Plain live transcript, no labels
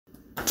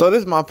So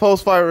this is my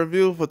post-fight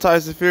review for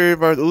Tyson Fury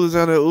versus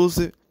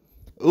Usyk.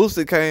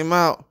 Usyk came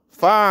out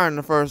firing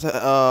the first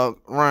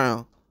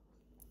round.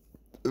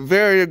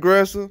 Very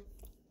aggressive.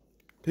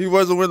 He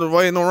wasn't really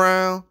waiting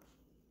around.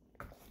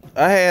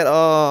 I had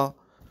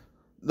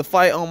the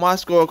fight on my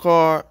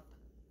scorecard.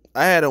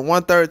 I had a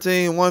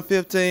 113,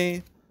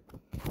 115.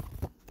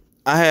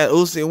 I had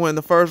Usyk win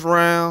the first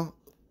round.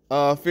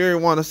 Fury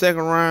won the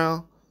second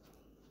round.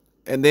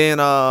 And then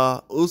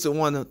Usyk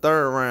won the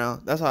third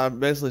round. That's how I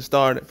basically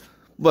started.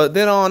 But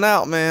then on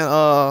out,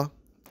 man,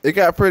 it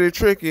got pretty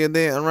tricky. And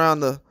then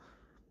around the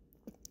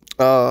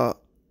 6th,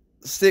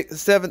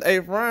 7th,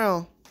 8th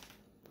round,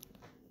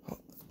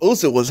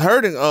 Usyk was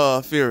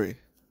hurting Fury.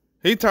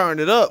 He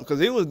turned it up because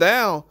he was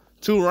down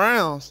 2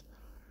 rounds.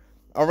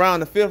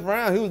 Around the 5th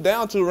round, he was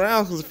down 2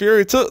 rounds because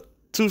Fury took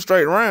 2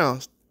 straight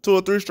rounds, 2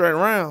 or 3 straight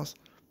rounds.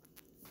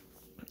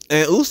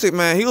 And Usyk,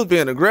 man, he was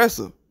being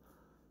aggressive.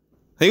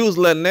 He was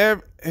letting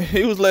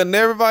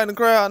everybody in the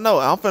crowd know,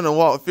 I'm finna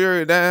walk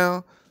Fury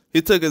down.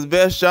 He took his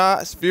best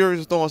shots. Fury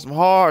was throwing some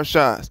hard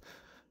shots.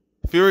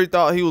 Fury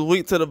thought he was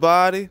weak to the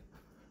body.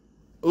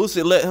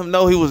 Usyk let him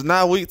know he was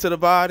not weak to the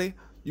body.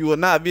 You will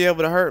not be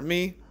able to hurt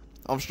me.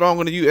 I'm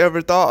stronger than you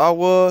ever thought I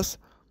was.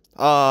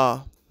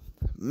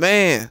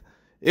 Man,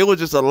 it was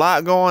just a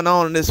lot going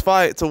on in this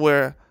fight to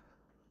where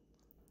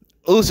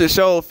Usyk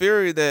showed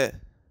Fury that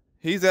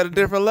he's at a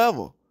different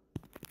level.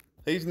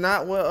 He's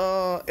not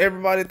what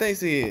everybody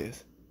thinks he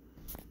is.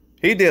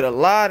 He did a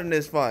lot in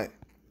this fight.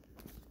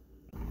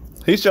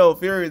 He showed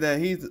Fury that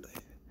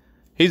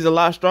he's a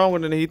lot stronger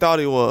than he thought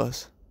he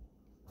was.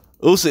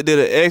 Usyk did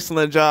an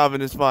excellent job in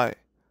this fight.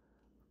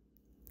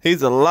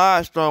 He's a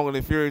lot stronger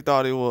than Fury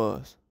thought he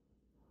was.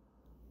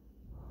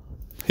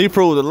 He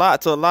proved a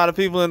lot to a lot of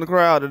people in the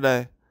crowd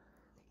today.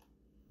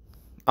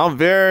 I'm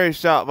very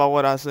shocked by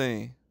what I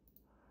seen.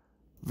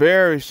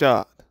 Very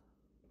shocked.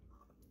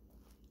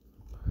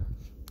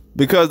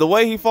 Because the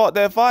way he fought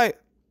that fight,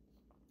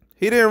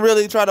 he didn't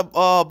really try to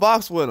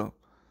box with him.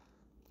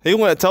 He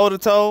went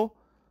toe-to-toe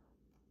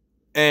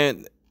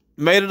and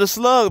made it a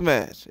slug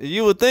match.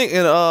 You would think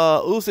in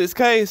Usyk's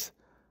case,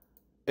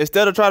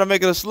 instead of trying to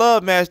make it a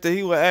slug match, that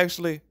he would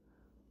actually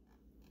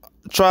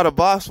try to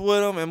box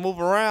with him and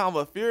move around.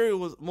 But Fury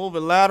was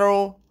moving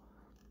lateral,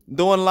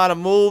 doing a lot of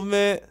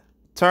movement,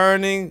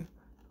 turning,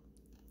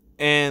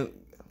 and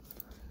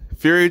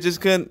Fury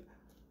couldn't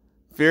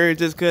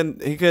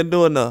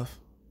do enough.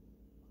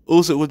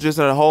 Usyk was just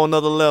at a whole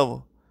nother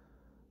level.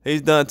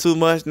 He's done too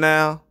much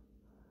now.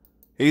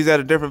 He's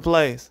at a different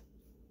place.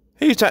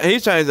 He's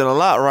changing a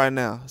lot right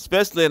now,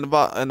 especially in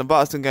the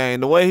boxing game.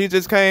 The way he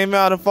just came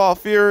out and fought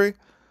Fury,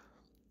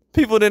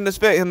 people didn't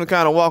expect him to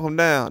kind of walk him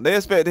down. They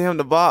expected him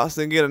to box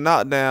and get a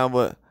knockdown,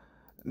 but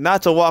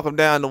not to walk him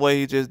down the way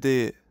he just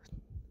did.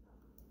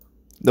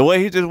 The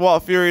way he just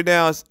walked Fury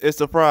down is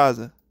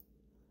surprising.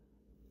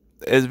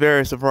 It's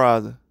very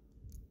surprising.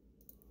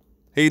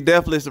 He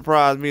definitely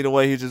surprised me the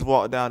way he just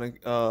walked down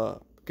and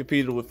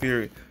competed with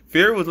Fury.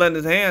 Fury was letting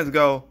his hands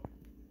go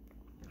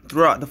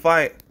throughout the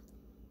fight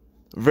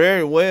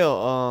very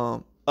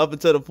well, up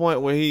until the point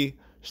where he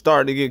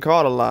started to get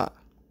caught a lot.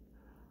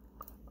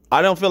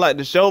 I don't feel like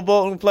the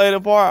showboating played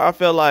a part. I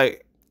feel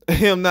like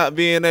him not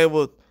being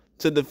able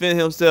to defend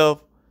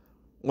himself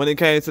when it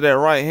came to that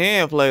right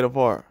hand played a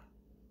part.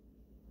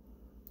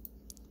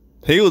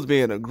 He was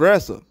being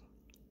aggressive.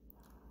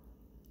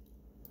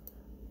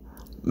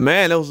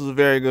 Man, this was a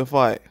very good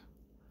fight.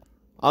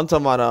 I'm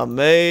talking about an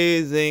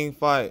amazing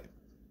fight.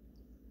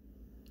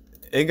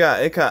 It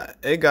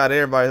got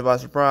everybody by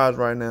surprise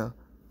right now.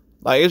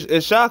 Like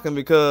it's shocking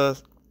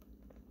because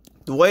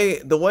the way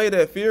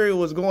that Fury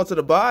was going to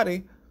the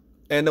body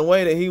and the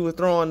way that he was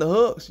throwing the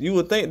hooks, you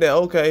would think that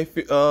okay,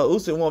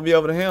 Usyk won't be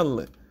able to handle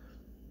it.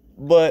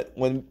 But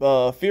when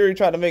Fury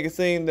tried to make it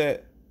seem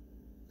that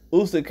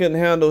Usyk couldn't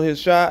handle his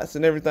shots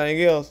and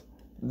everything else,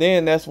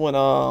 then that's when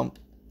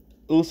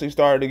Usyk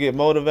started to get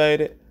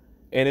motivated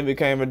and it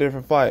became a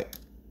different fight.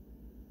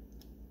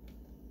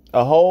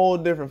 A whole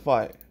different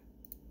fight.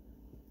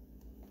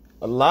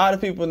 A lot of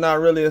people not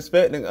really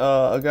expecting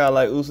a guy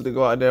like Usyk to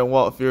go out there and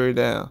walk Fury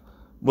down.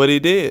 But he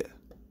did.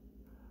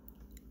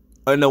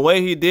 And the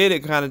way he did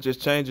it kind of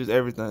just changes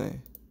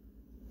everything.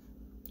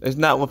 It's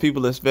not what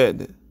people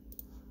expected.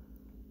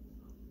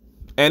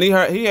 And he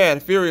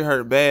had Fury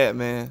hurt bad,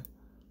 man.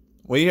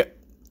 I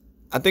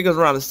think it was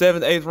around the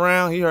 7th, 8th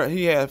round,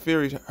 he had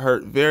Fury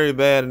hurt very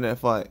bad in that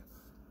fight.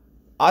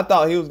 I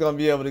thought he was going to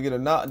be able to get a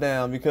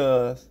knockdown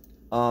because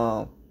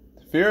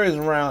Fury's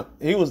around,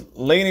 he was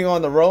leaning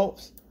on the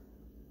ropes.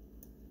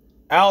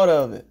 Out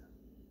of it.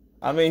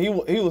 I mean,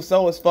 he was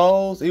so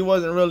exposed. He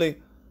wasn't really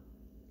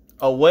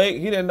awake.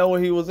 He didn't know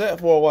where he was at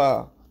for a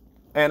while.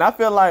 And I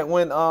feel like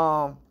when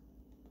Usyk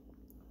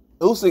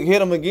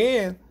hit him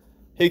again,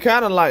 he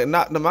kind of like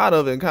knocked him out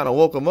of it and kind of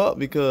woke him up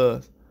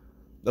because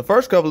the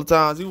first couple of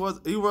times he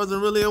wasn't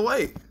really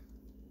awake.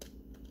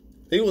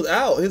 He was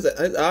out. His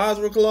eyes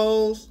were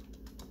closed.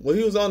 When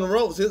he was on the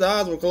ropes, his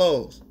eyes were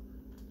closed.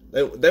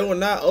 They were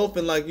not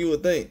open like you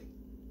would think.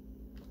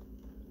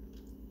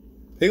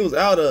 He was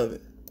out of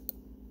it.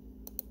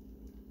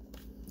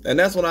 And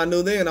that's when I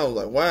knew then. I was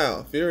like,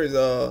 wow, Fury's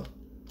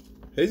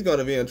he's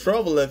gonna be in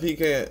trouble if he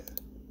can't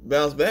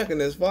bounce back in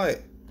this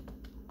fight.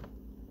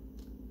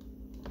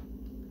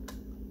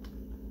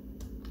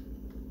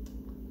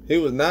 He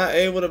was not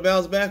able to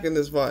bounce back in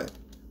this fight.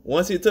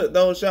 Once he took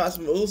those shots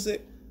from Usyk,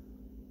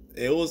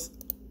 it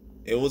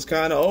was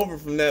kind of over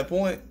from that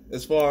point.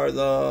 As far as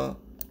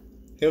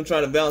him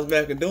trying to bounce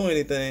back and do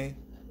anything,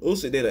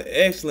 Usyk did an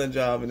excellent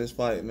job in this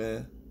fight,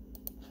 man.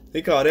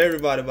 He caught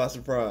everybody by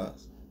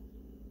surprise.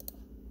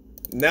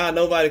 Now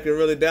nobody can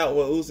really doubt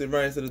what Usyk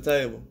brings to the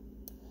table.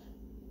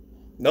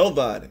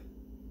 Nobody.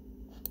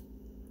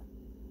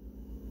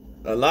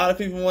 A lot of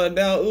people want to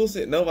doubt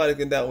Usyk. Nobody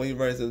can doubt what he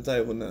brings to the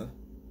table now.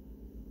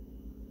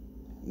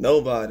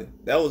 Nobody.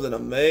 That was an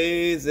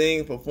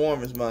amazing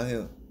performance by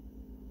him.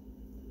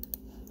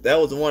 That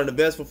was one of the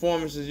best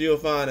performances you'll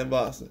find in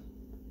boxing.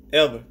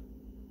 Ever.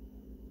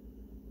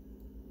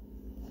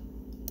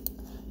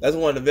 That's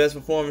one of the best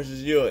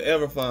performances you'll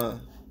ever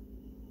find.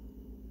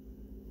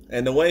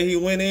 And the way he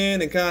went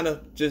in and kind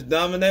of just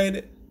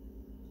dominated,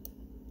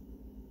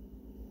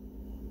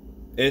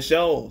 it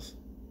shows.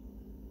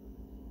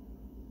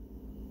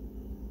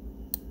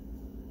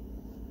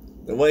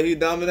 The way he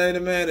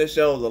dominated, man, it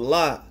shows a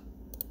lot.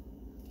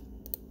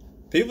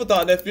 People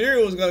thought that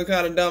Fury was going to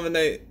kind of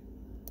dominate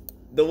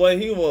the way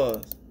he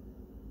was.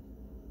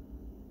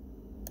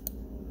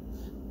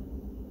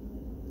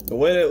 The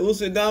way that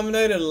Usyk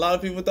dominated, a lot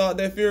of people thought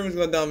that Fury was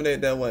going to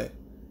dominate that way.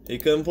 He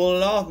couldn't pull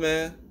it off,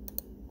 man.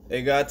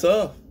 It got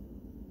tough.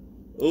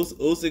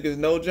 Usyk is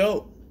no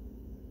joke.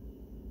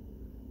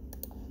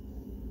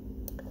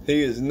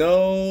 He is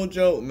no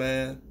joke,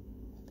 man.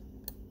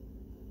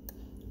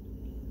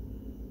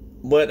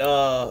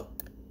 But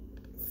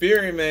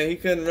Fury, man, he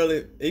couldn't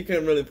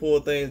really pull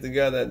things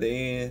together at the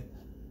end.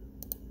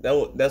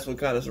 That's what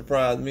kind of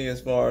surprised me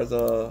as far as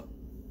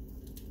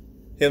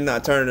him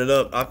not turning it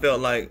up. I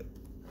felt like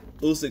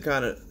Usyk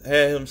kind of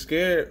had him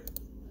scared.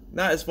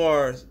 Not as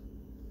far as,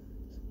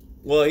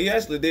 well, he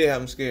actually did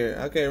have him scared.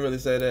 I can't really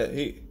say that.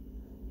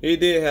 He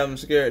did have him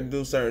scared to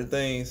do certain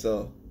things,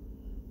 so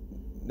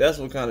that's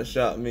what kind of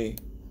shocked me.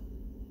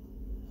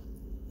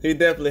 He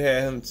definitely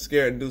had him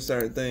scared to do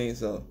certain things,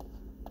 so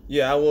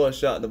yeah, I was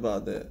shocked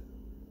about that.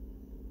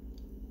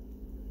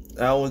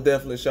 I was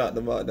definitely shocked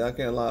about that. I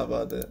can't lie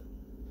about that.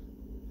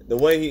 The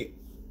way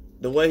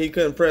he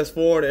couldn't press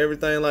forward and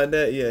everything like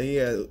that, yeah,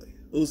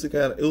 Usyk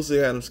had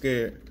him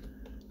scared.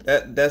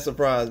 That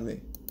surprised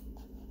me.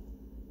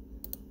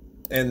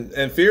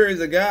 And Fury's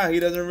a guy, he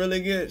doesn't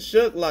really get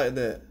shook like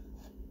that.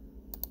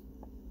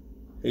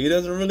 He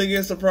doesn't really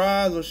get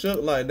surprised or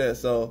shook like that.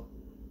 So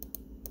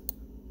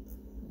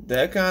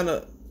that kind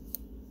of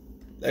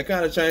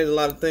changed a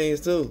lot of things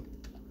too.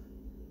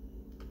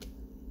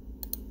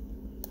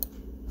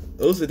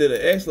 Usyk did an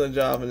excellent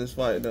job in this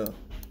fight though.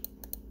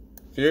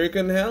 Fury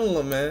couldn't handle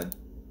him, man.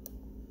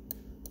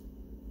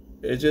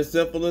 It's just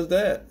simple as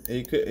that.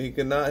 He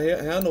could not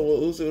handle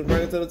what Usyk was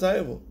bringing to the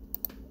table.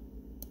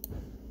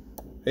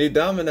 He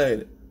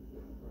dominated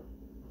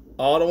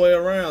all the way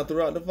around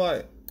throughout the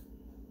fight.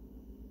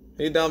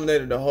 He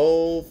dominated the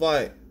whole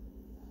fight.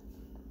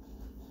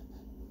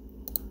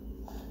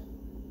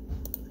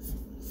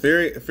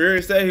 Fury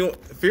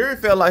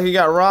felt like he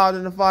got robbed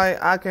in the fight.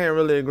 I can't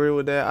really agree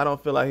with that. I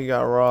don't feel like he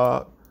got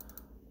robbed.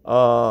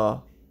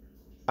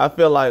 I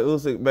feel like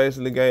Usyk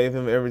basically gave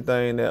him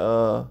everything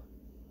that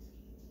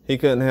he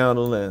couldn't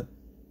handle, and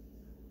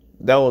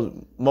that was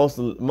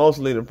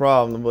mostly the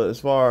problem. But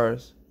as far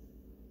as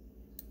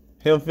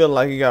him feeling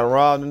like he got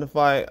robbed in the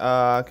fight,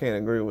 I can't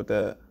agree with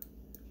that.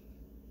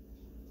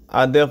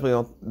 I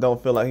definitely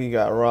don't feel like he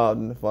got robbed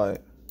in the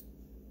fight.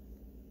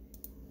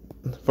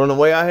 From the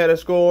way I had it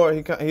scored,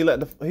 he let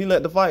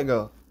the fight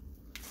go.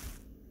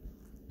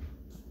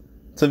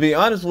 To be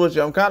honest with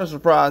you, I'm kind of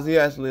surprised he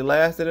actually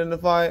lasted in the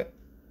fight,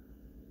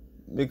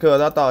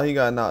 because I thought he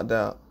got knocked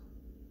out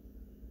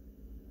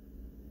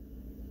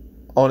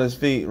on his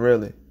feet.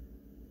 Really,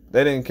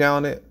 they didn't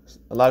count it.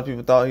 A lot of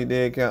people thought he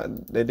did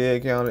count. They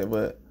did count it,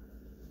 but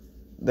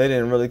they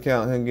didn't really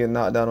count him getting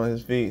knocked out on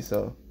his feet.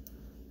 So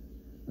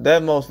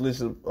that mostly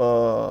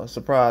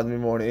surprised me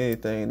more than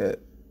anything, that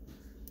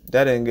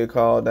didn't get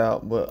called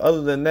out. But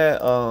other than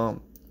that,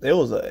 it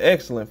was an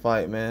excellent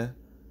fight, man.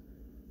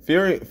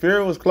 Fury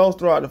was close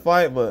throughout the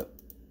fight, but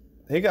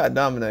he got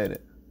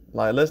dominated.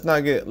 Like, let's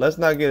not get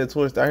it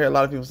twisted. I hear a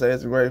lot of people say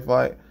it's a great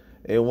fight.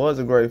 It was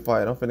a great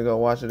fight. I'm finna go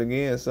watch it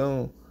again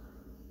soon,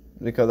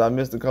 because I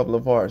missed a couple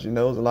of parts. You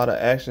know, there was a lot of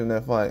action in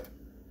that fight,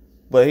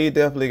 but he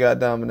definitely got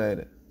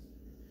dominated.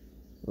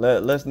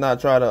 Let's not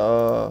try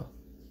to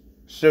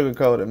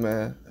sugarcoat it,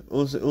 man.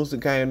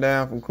 Usyk came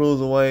down from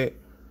cruiserweight,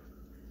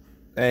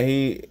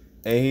 and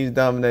he's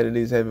dominated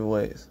these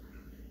heavyweights.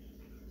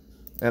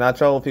 And I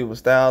told people,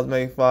 styles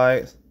make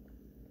fights.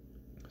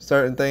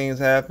 Certain things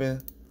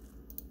happen.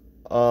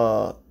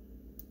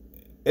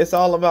 It's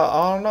all about,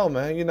 I don't know,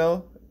 man. You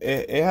know,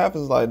 it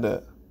happens like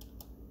that.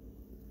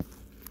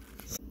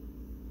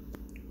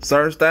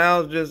 Certain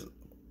styles just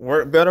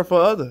work better for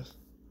others.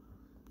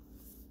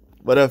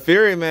 But if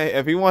Fury, man,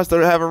 if he wants to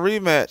have a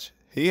rematch,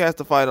 He has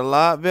to fight a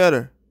lot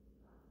better.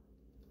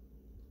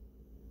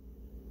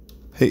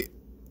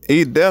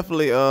 He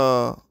definitely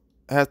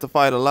has to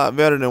fight a lot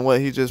better than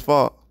what he just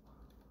fought.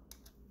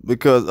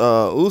 Because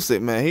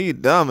Usyk, man, he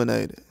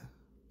dominated.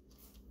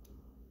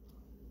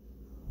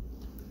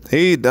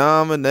 He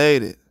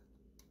dominated.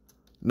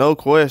 No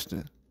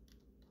question.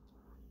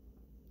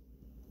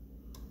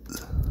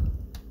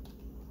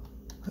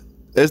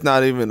 It's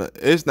not even a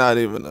that's not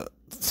even a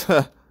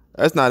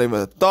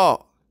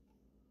thought.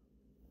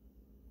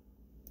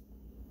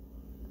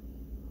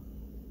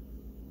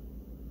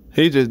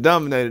 He just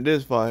dominated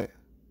this fight.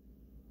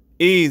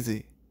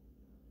 Easy.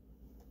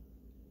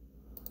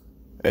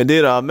 And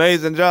did an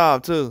amazing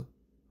job too.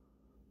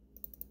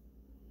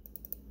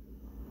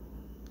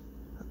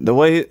 The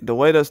way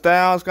the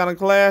styles kind of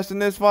clashed in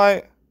this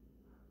fight,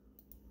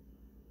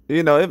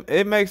 you know,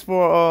 it makes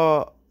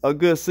for a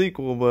good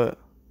sequel, but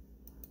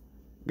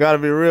gotta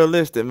be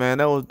realistic, man.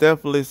 That was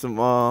definitely some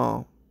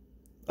a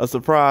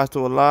surprise to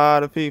a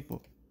lot of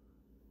people.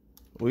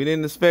 We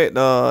didn't expect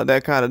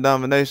that kind of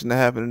domination to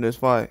happen in this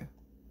fight.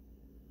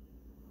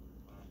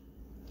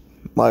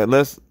 Like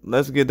let's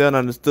get that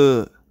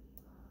understood.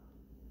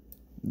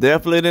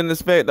 Definitely didn't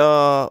expect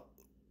Usyk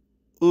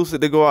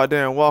to go out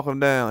there and walk him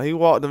down. He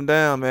walked him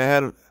down,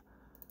 man.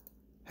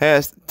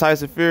 Had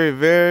Tyson Fury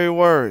very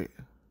worried.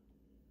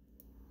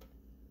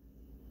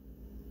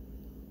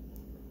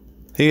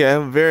 He had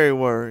him very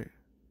worried.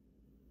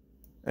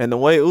 And the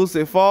way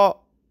Usyk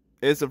fought,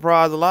 it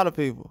surprised a lot of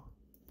people.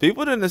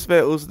 People didn't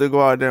expect Usyk to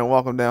go out there and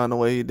walk him down the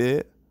way he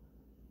did.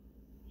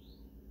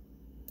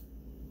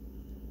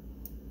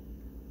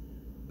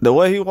 The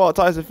way he walked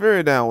Tyson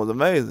Fury down was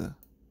amazing.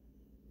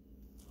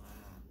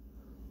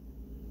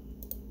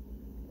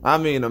 I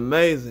mean,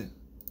 amazing.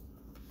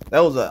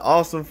 That was an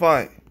awesome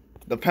fight.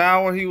 The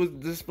power he was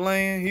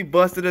displaying, he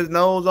busted his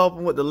nose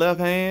open with the left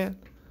hand.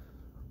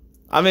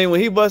 I mean, when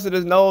he busted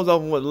his nose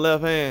open with the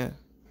left hand,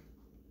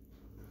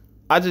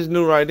 I just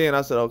knew right then,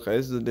 I said, okay,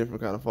 this is a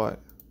different kind of fight.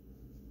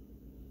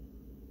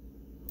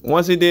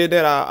 Once he did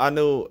that, I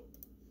knew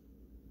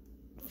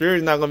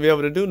Fury's not going to be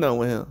able to do nothing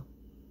with him.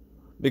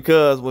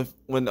 Because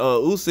when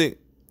Usyk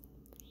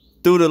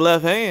threw the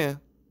left hand,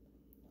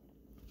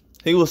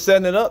 he was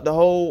setting it up the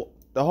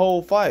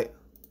whole fight.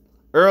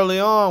 Early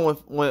on,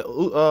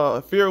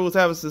 when Fury was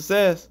having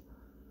success,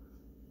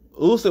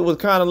 Usyk was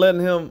kind of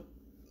letting him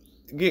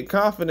get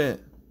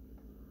confident.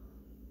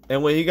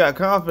 And when he got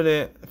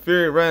confident,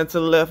 Fury ran to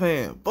the left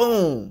hand.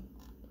 Boom!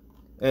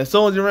 And as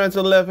soon as he ran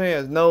to the left hand,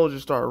 his nose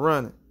just started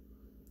running.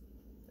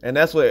 And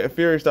that's where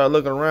Fury started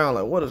looking around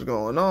like, what is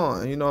going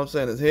on? You know what I'm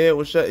saying? His head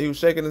was he was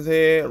shaking his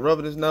head,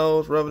 rubbing his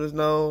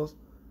nose.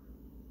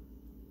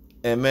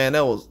 And man,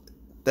 that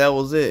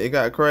was it. It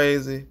got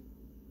crazy.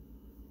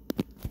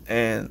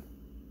 And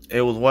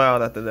it was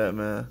wild after that,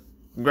 man.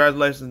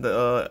 Congratulations to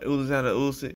Usyk.